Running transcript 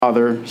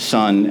Father,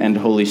 Son, and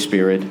Holy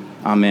Spirit.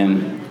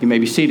 Amen. You may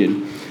be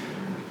seated.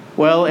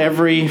 Well,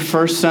 every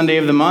first Sunday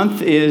of the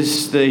month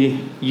is the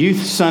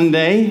Youth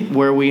Sunday,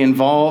 where we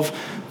involve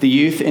the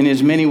youth in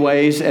as many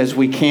ways as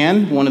we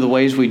can. One of the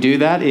ways we do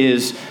that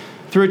is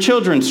through a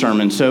children's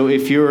sermon. So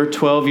if you're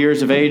 12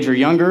 years of age or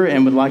younger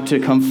and would like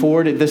to come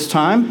forward at this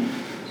time,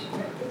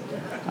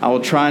 I will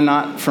try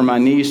not for my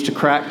knees to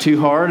crack too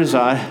hard as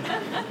I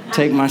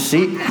take my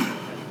seat.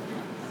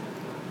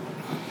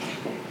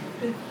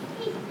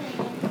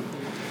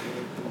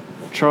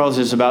 Charles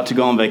is about to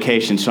go on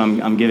vacation, so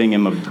I'm giving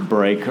him a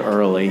break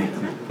early.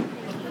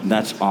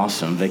 That's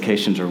awesome.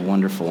 Vacations are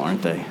wonderful,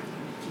 aren't they?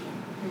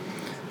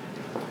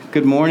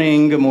 Good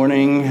morning. Good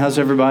morning. How's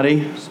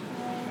everybody?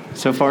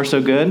 So far,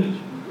 so good?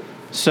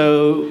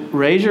 So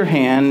raise your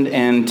hand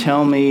and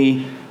tell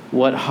me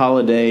what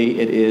holiday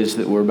it is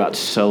that we're about to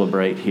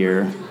celebrate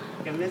here.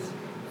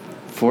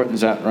 Fourth,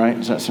 is that right?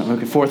 Is that something?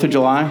 Okay, 4th of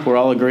July. We're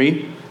all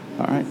agreed?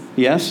 All right.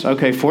 Yes?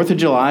 Okay, 4th of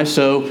July.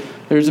 So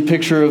there's a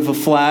picture of a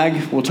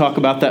flag. We'll talk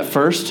about that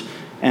first.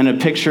 And a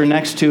picture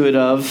next to it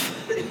of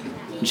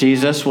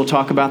Jesus. We'll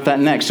talk about that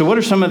next. So what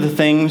are some of the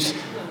things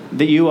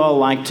that you all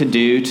like to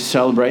do to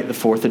celebrate the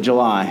 4th of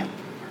July?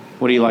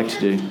 What do you like to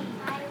do?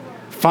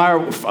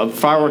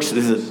 Fireworks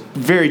is the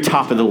very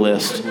top of the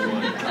list.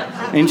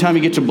 Anytime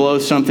you get to blow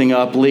something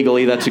up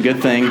legally, that's a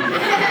good thing.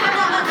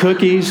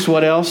 Cookies,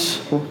 what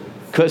else?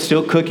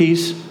 Still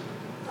cookies?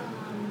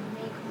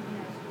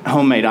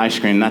 Homemade ice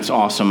cream, that's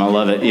awesome. I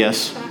love it,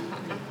 yes.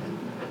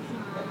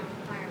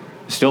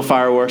 Still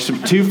fireworks.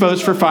 2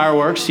 votes for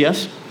fireworks,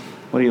 yes?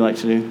 What do you like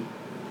to do?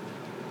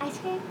 Ice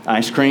cream.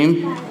 Ice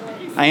cream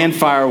and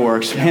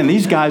fireworks. Man,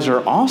 these guys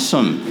are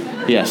awesome.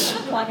 Yes.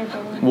 Water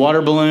balloons.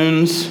 Water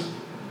balloons.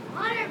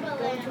 Water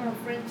balloons. Go to a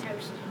friend's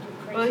house to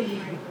do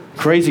crazy.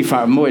 Crazy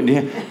fire. Boy,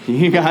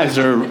 you guys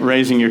are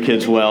raising your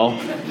kids well,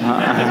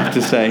 I have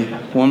to say.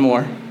 One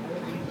more.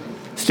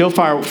 Still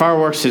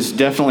fireworks is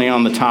definitely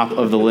on the top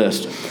of the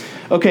list.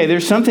 Okay,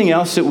 there's something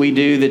else that we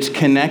do that's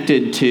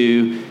connected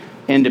to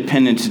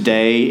Independence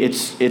Day.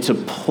 It's a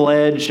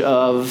pledge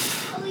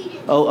of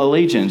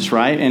allegiance,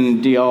 right?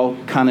 And do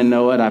y'all kind of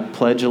know it? I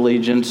pledge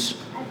allegiance.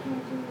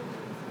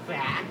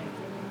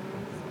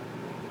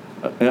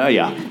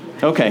 Yeah.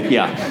 Okay,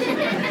 yeah.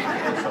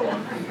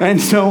 And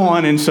so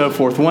on and so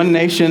forth. One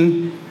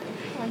nation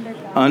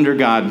under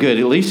God. Good.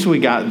 At least we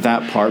got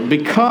that part,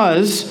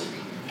 because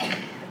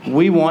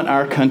we want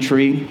our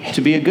country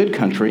to be a good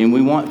country, and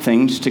we want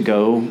things to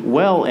go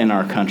well in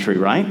our country,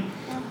 right?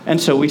 And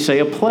so we say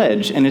a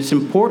pledge, and it's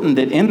important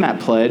that in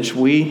that pledge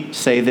we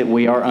say that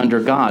we are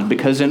under God,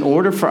 because in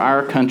order for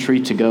our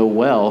country to go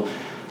well,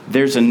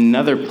 there's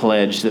another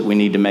pledge that we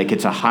need to make.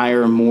 It's a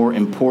higher, more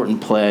important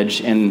pledge,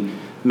 and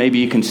maybe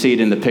you can see it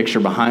in the picture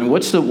behind.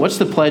 What's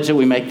the pledge that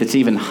we make that's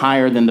even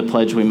higher than the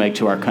pledge we make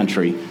to our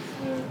country?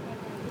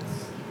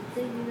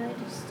 The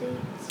United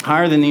States.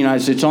 Higher than the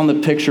United States. It's on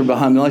the picture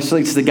behind me.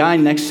 It's the guy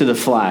next to the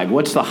flag.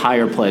 What's the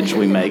higher pledge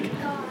we make?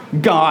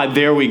 God,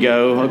 there we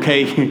go.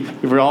 Okay,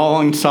 we're all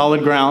on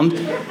solid ground.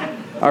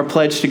 Our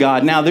pledge to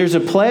God. Now, there's a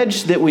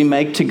pledge that we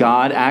make to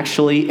God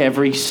actually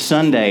every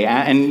Sunday,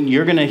 and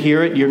you're going to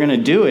hear it, you're going to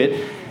do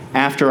it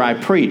after I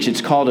preach.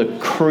 It's called a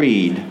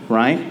creed,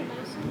 right?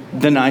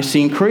 The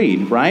Nicene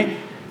Creed, right?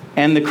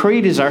 And the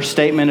creed is our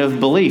statement of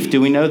belief.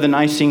 Do we know the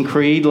Nicene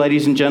Creed,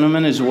 ladies and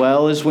gentlemen, as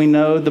well as we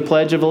know the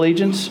Pledge of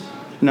Allegiance?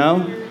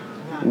 No?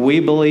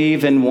 We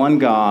believe in one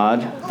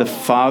God, the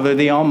Father,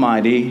 the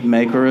Almighty,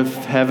 maker of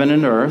heaven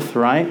and earth,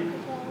 right?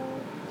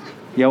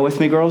 Y'all with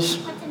me, girls?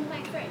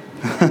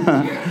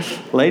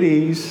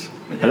 Ladies,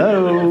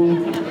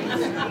 hello.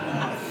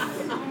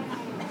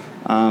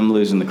 I'm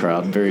losing the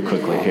crowd very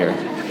quickly here.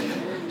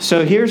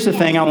 So here's the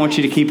thing I want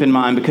you to keep in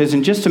mind, because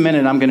in just a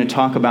minute I'm going to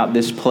talk about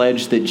this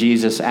pledge that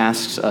Jesus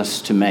asks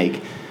us to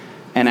make.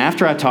 And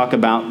after I talk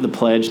about the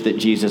pledge that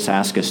Jesus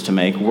asks us to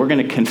make, we're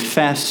going to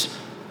confess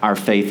our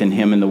faith in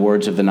him in the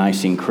words of the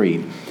Nicene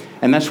Creed.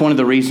 And that's one of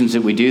the reasons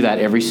that we do that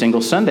every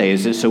single Sunday,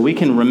 is that so we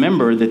can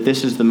remember that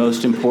this is the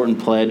most important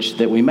pledge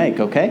that we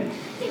make, okay?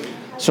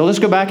 So let's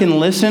go back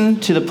and listen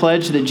to the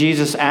pledge that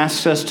Jesus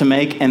asks us to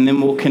make, and then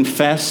we'll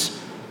confess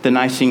the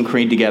Nicene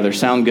Creed together.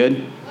 Sound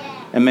good?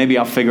 And maybe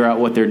I'll figure out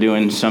what they're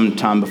doing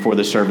sometime before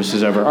the service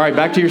is over. All right,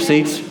 back to your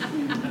seats.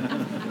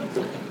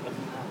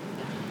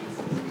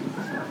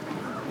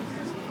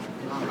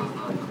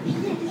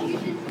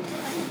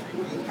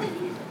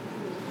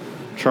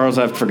 Charles,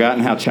 I've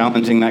forgotten how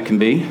challenging that can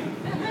be.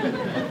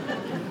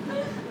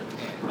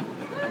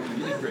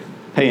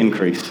 Pay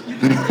increase.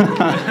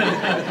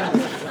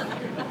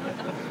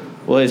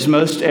 Well, as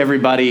most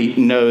everybody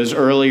knows,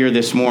 earlier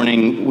this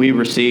morning, we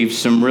received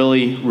some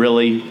really,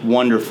 really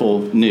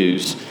wonderful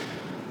news.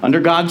 Under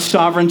God's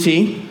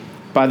sovereignty,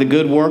 by the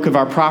good work of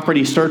our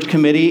property search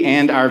committee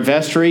and our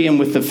vestry, and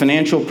with the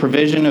financial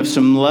provision of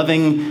some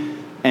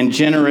loving and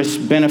generous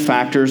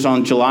benefactors,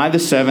 on July the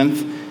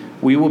 7th,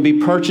 we will be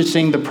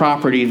purchasing the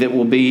property that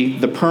will be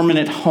the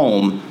permanent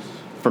home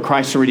for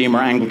Christ the Redeemer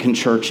Anglican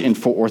Church in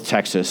Fort Worth,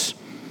 Texas.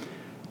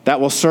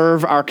 That will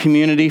serve our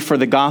community for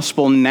the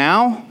gospel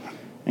now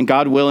and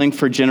God willing,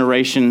 for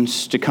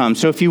generations to come.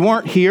 So if you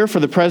weren't here for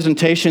the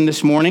presentation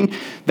this morning,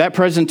 that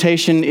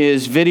presentation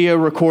is video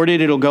recorded.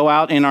 It'll go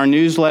out in our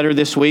newsletter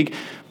this week,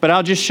 but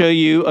I'll just show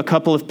you a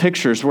couple of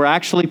pictures. We're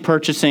actually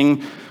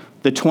purchasing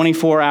the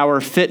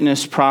 24-hour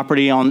fitness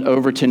property on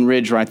Overton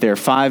Ridge right there,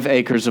 5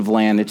 acres of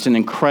land. It's an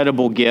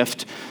incredible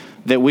gift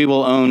that we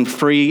will own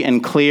free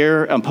and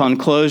clear upon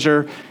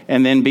closure,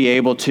 and then be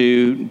able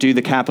to do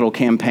the capital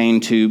campaign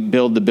to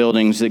build the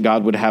buildings that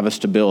God would have us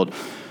to build.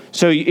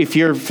 So if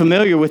you're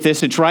familiar with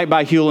this, it's right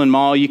by Hewlin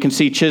Mall. You can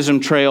see Chisholm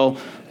Trail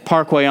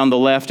Parkway on the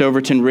left,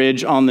 Overton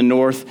Ridge on the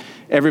north.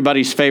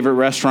 Everybody's favorite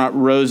restaurant,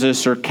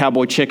 Rose's or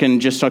Cowboy Chicken,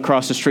 just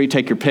across the street.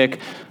 Take your pick.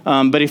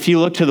 But if you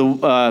look to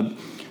the,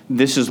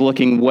 this is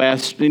looking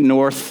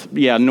north.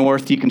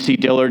 You can see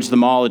Dillard's, the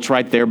mall. It's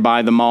right there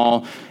by the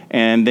mall.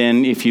 And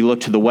then if you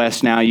look to the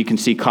west now, you can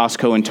see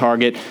Costco and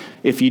Target.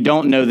 If you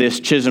don't know this,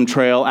 Chisholm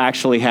Trail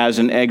actually has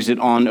an exit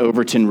on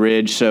Overton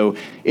Ridge. So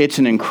it's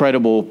an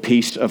incredible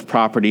piece of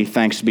property,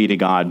 thanks be to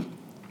God.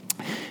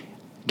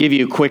 Give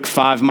you a quick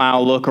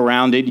 5-mile look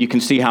around it. You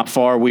can see how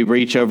far we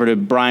reach over to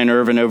Bryan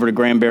Irvin, over to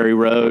Granbury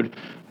Road.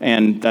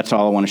 And that's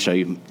all I want to show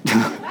you,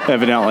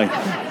 evidently.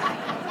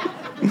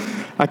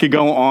 I could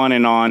go on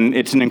and on.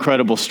 It's an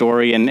incredible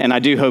story, and I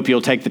do hope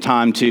you'll take the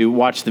time to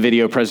watch the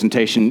video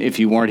presentation if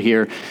you weren't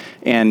here.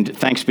 And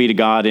thanks be to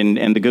God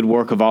and the good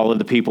work of all of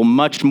the people.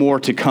 Much more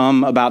to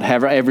come about how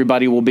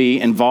everybody will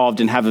be involved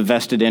and have a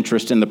vested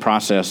interest in the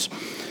process.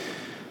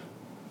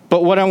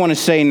 But what I want to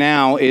say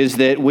now is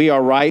that we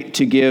are right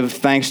to give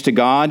thanks to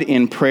God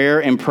in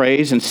prayer and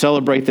praise and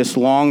celebrate this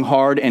long,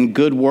 hard, and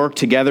good work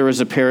together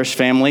as a parish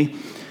family.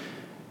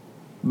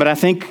 But I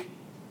think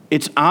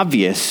it's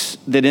obvious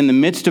that in the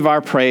midst of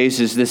our praise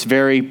is this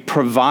very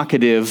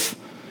provocative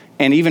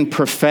and even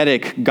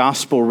prophetic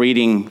gospel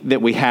reading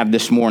that we have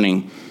this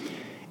morning.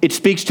 It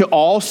speaks to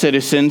all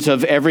citizens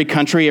of every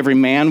country, every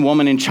man,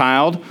 woman, and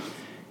child,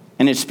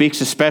 and it speaks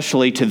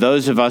especially to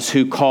those of us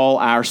who call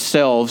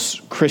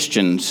ourselves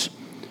Christians.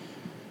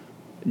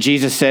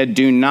 Jesus said,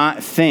 "Do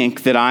not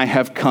think that I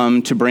have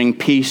come to bring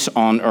peace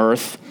on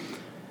earth."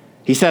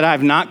 He said, "I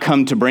have not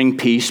come to bring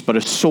peace, but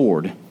a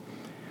sword."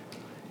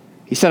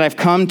 He said, "I've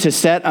come to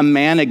set a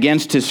man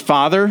against his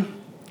father,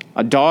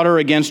 a daughter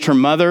against her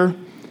mother,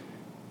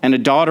 and a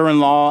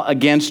daughter-in-law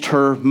against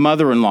her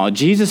mother-in-law."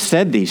 Jesus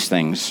said these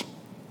things.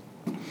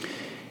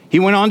 He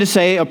went on to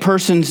say, a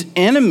person's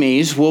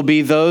enemies will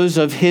be those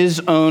of his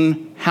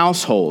own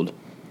household.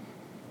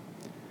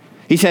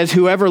 He says,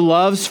 "Whoever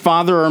loves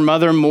father or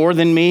mother more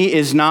than me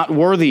is not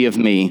worthy of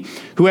me.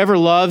 Whoever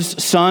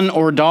loves son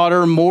or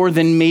daughter more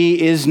than me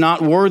is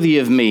not worthy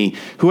of me.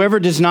 Whoever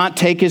does not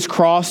take his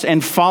cross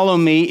and follow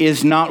me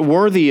is not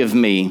worthy of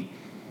me.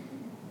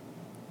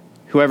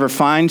 Whoever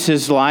finds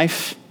his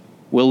life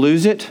will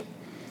lose it,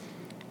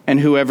 and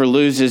whoever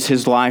loses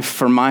his life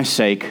for my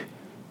sake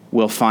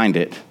will find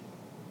it."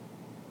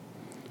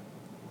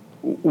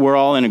 We're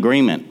all in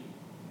agreement.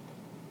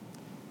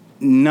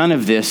 None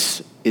of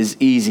this is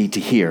easy to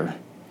hear.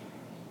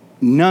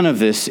 None of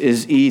this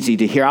is easy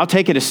to hear. I'll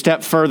take it a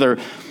step further.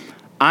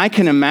 I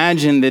can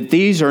imagine that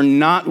these are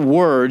not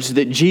words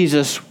that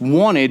Jesus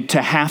wanted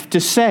to have to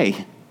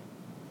say.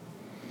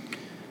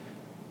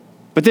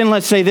 But then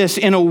let's say this: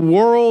 in a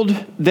world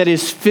that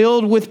is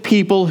filled with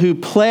people who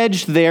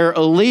pledged their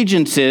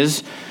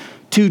allegiances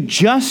to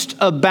just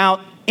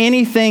about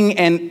anything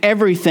and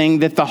everything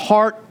that the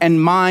heart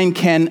and mind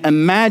can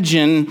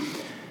imagine,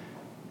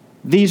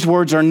 these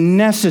words are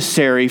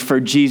necessary for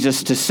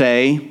Jesus to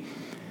say,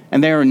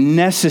 and they are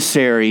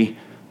necessary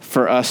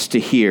for us to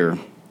hear.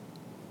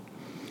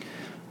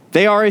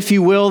 They are, if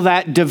you will,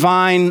 that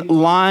divine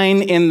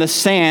line in the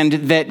sand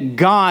that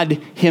God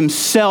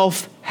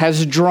himself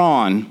has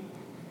drawn.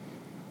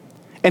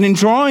 And in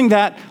drawing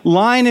that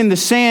line in the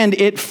sand,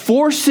 it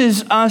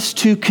forces us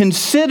to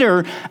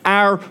consider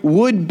our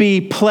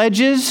would-be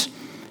pledges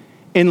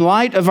in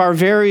light of our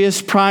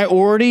various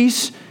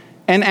priorities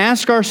and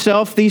ask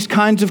ourselves these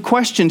kinds of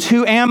questions.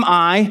 Who am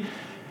I?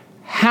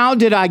 How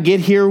did I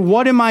get here?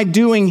 What am I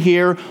doing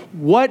here?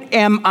 What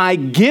am I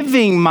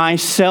giving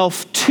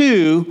myself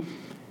to,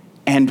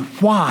 and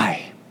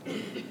why?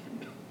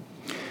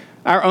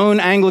 Our own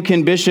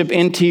Anglican Bishop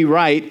N.T.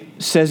 Wright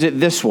says it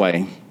this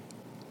way.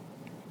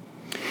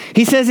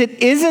 He says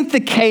it isn't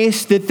the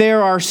case that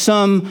there are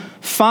some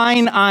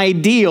fine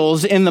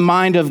ideals in the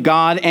mind of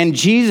God and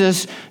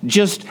Jesus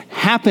just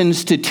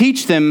happens to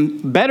teach them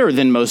better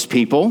than most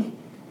people.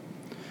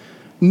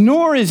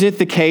 Nor is it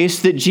the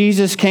case that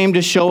Jesus came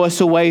to show us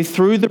a way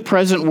through the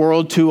present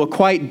world to a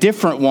quite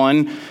different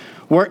one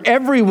where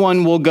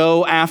everyone will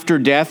go after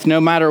death no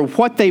matter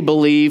what they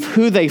believe,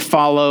 who they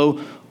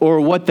follow,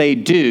 or what they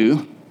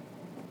do.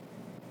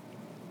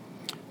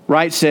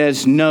 Wright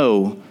says,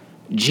 no.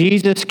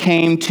 Jesus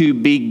came to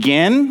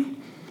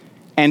begin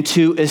and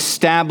to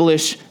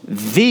establish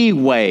the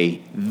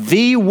way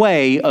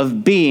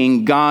of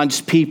being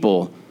God's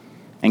people.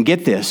 And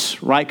get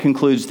this, Wright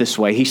concludes this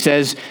way. He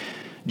says,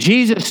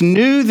 Jesus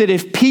knew that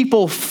if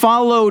people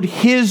followed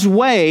his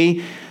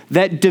way,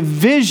 that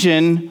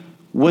division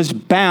was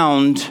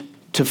bound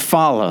to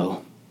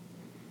follow.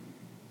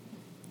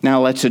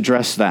 Now let's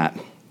address that.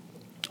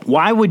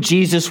 Why would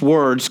Jesus'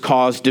 words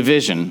cause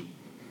division?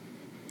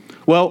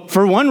 Well,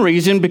 for one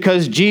reason,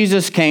 because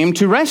Jesus came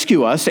to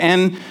rescue us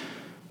and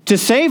to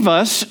save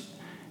us.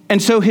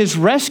 And so his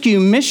rescue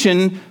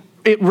mission,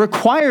 it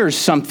requires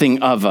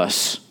something of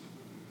us.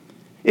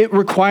 It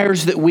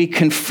requires that we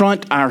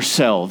confront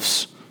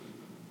ourselves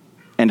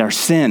and our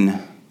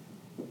sin.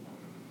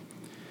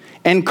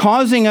 And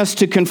causing us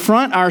to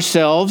confront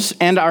ourselves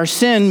and our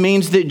sin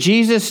means that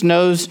Jesus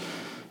knows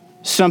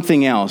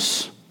something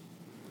else.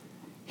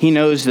 He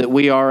knows that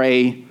we are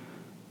a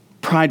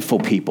prideful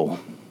people,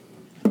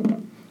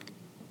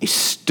 a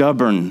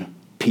stubborn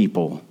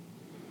people,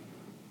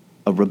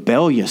 a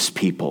rebellious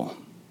people,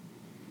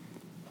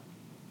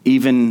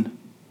 even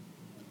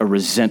a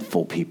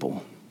resentful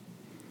people.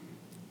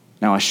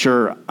 Now,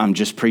 I'm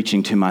just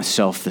preaching to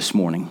myself this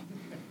morning.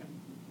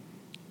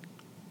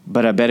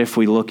 But I bet if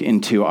we look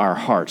into our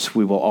hearts,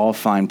 we will all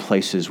find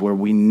places where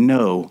we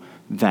know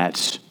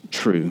that's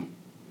true.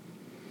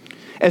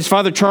 As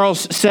Father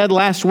Charles said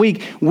last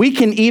week, we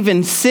can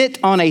even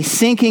sit on a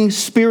sinking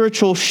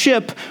spiritual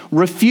ship,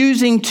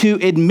 refusing to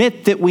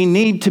admit that we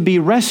need to be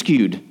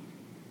rescued.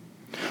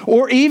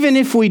 Or even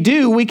if we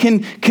do, we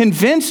can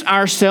convince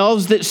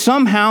ourselves that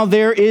somehow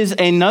there is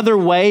another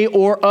way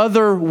or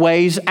other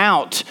ways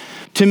out.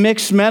 To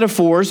mix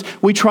metaphors,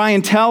 we try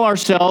and tell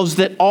ourselves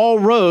that all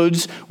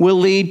roads will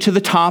lead to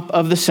the top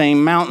of the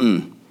same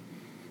mountain.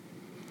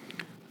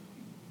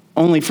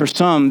 Only for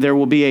some, there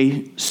will be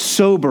a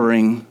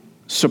sobering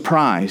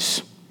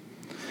surprise.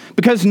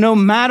 Because no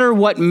matter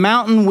what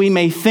mountain we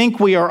may think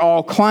we are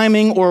all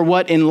climbing or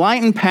what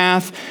enlightened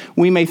path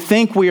we may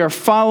think we are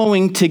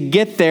following to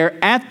get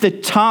there, at the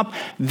top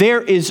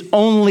there is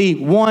only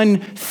one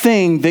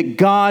thing that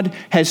God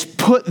has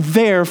put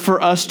there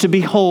for us to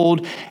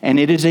behold, and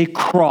it is a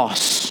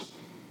cross.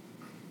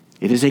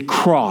 It is a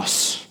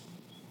cross.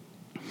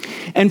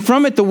 And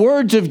from it, the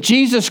words of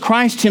Jesus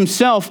Christ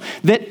himself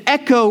that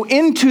echo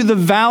into the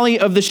valley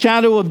of the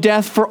shadow of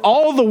death for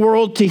all the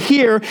world to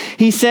hear.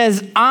 He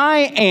says,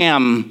 I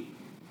am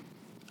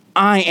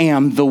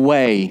the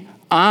way.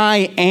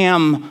 I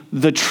am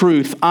the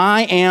truth.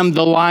 I am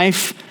the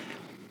life.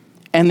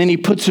 And then he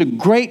puts a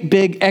great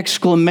big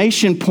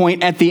exclamation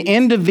point at the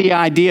end of the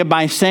idea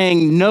by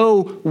saying,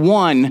 no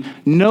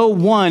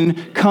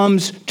one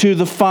comes to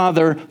the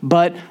Father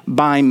but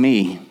by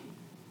me.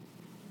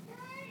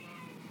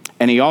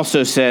 And he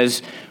also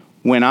says,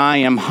 when I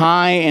am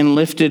high and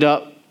lifted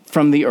up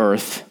from the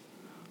earth,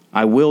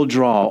 I will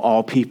draw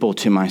all people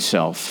to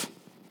myself.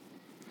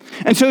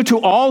 And so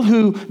to all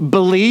who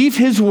believe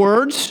his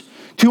words,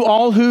 to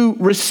all who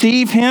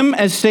receive him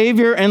as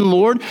Savior and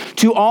Lord,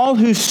 to all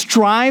who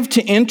strive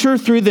to enter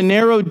through the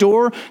narrow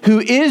door,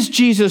 who is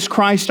Jesus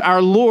Christ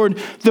our Lord,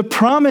 the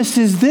promise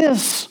is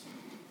this: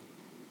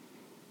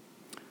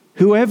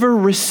 whoever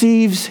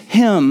receives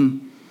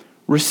him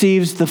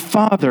receives the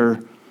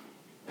Father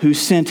who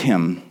sent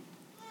him.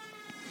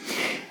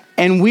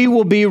 And we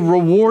will be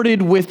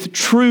rewarded with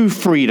true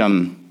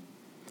freedom,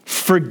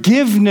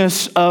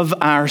 forgiveness of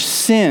our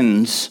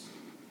sins,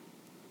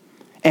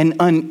 and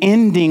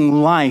unending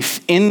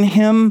life in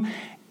him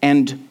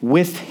and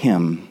with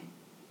him.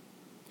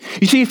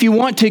 You see, if you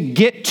want to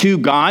get to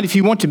God, if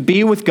you want to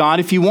be with God,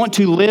 if you want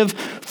to live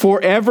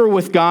forever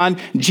with God,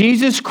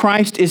 Jesus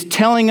Christ is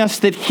telling us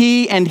that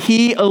he and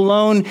he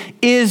alone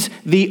is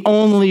the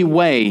only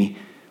way.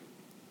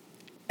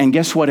 And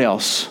guess what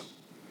else?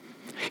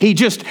 He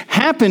just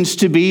happens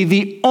to be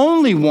the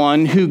only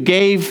one who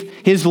gave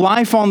his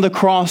life on the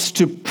cross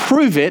to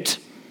prove it,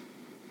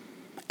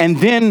 and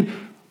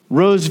then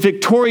rose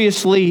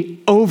victoriously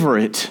over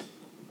it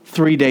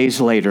 3 days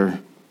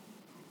later.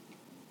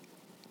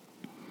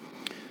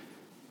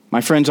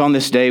 My friends, on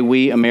this day,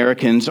 we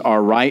Americans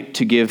are right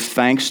to give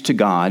thanks to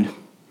God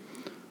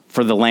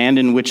for the land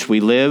in which we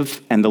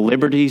live and the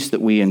liberties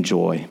that we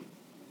enjoy.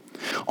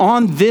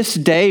 On this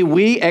day,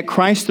 we at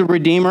Christ the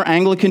Redeemer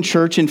Anglican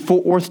Church in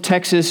Fort Worth,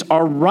 Texas,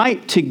 are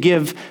right to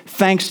give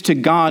thanks to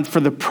God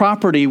for the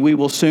property we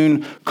will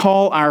soon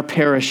call our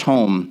parish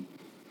home.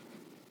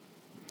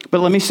 But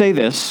let me say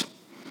this: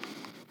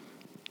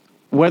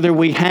 whether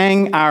we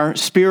hang our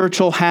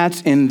spiritual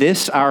hats in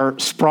this, our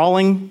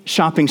sprawling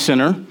shopping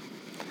center,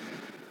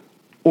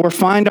 or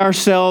find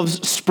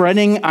ourselves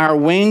spreading our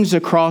wings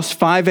across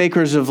 5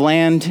 acres of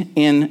land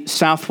in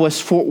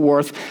Southwest Fort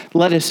Worth,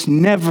 let us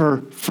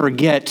never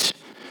forget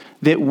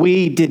that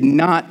we did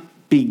not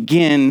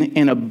begin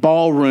in a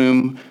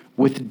ballroom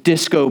with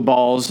disco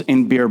balls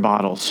and beer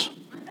bottles.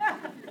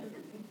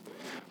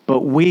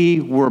 But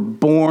we were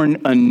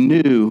born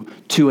anew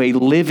to a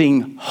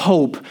living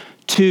hope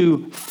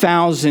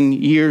 2,000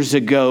 years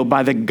ago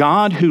by the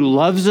God who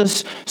loves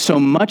us so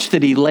much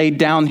that he laid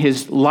down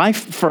his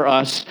life for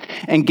us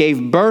and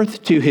gave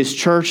birth to his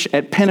church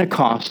at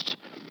Pentecost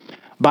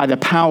by the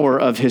power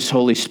of his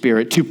Holy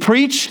Spirit, to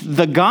preach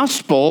the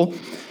gospel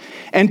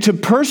and to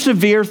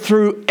persevere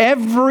through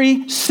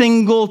every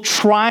single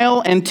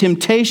trial and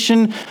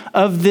temptation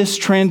of this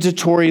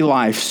transitory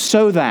life,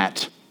 so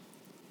that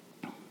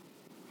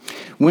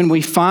when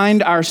we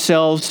find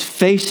ourselves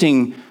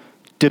facing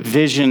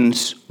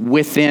divisions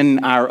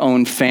within our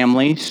own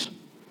families,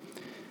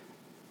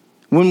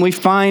 when we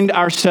find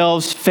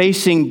ourselves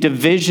facing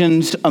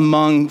divisions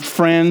among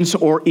friends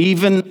or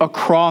even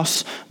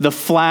across the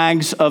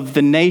flags of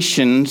the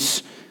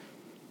nations,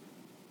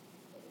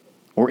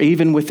 or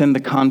even within the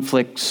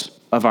conflicts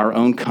of our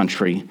own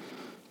country,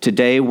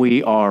 today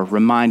we are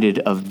reminded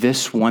of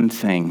this one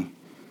thing.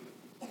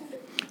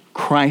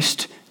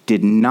 Christ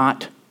did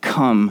not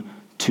come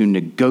to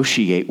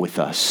negotiate with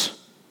us.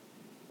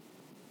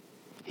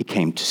 He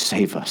came to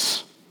save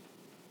us.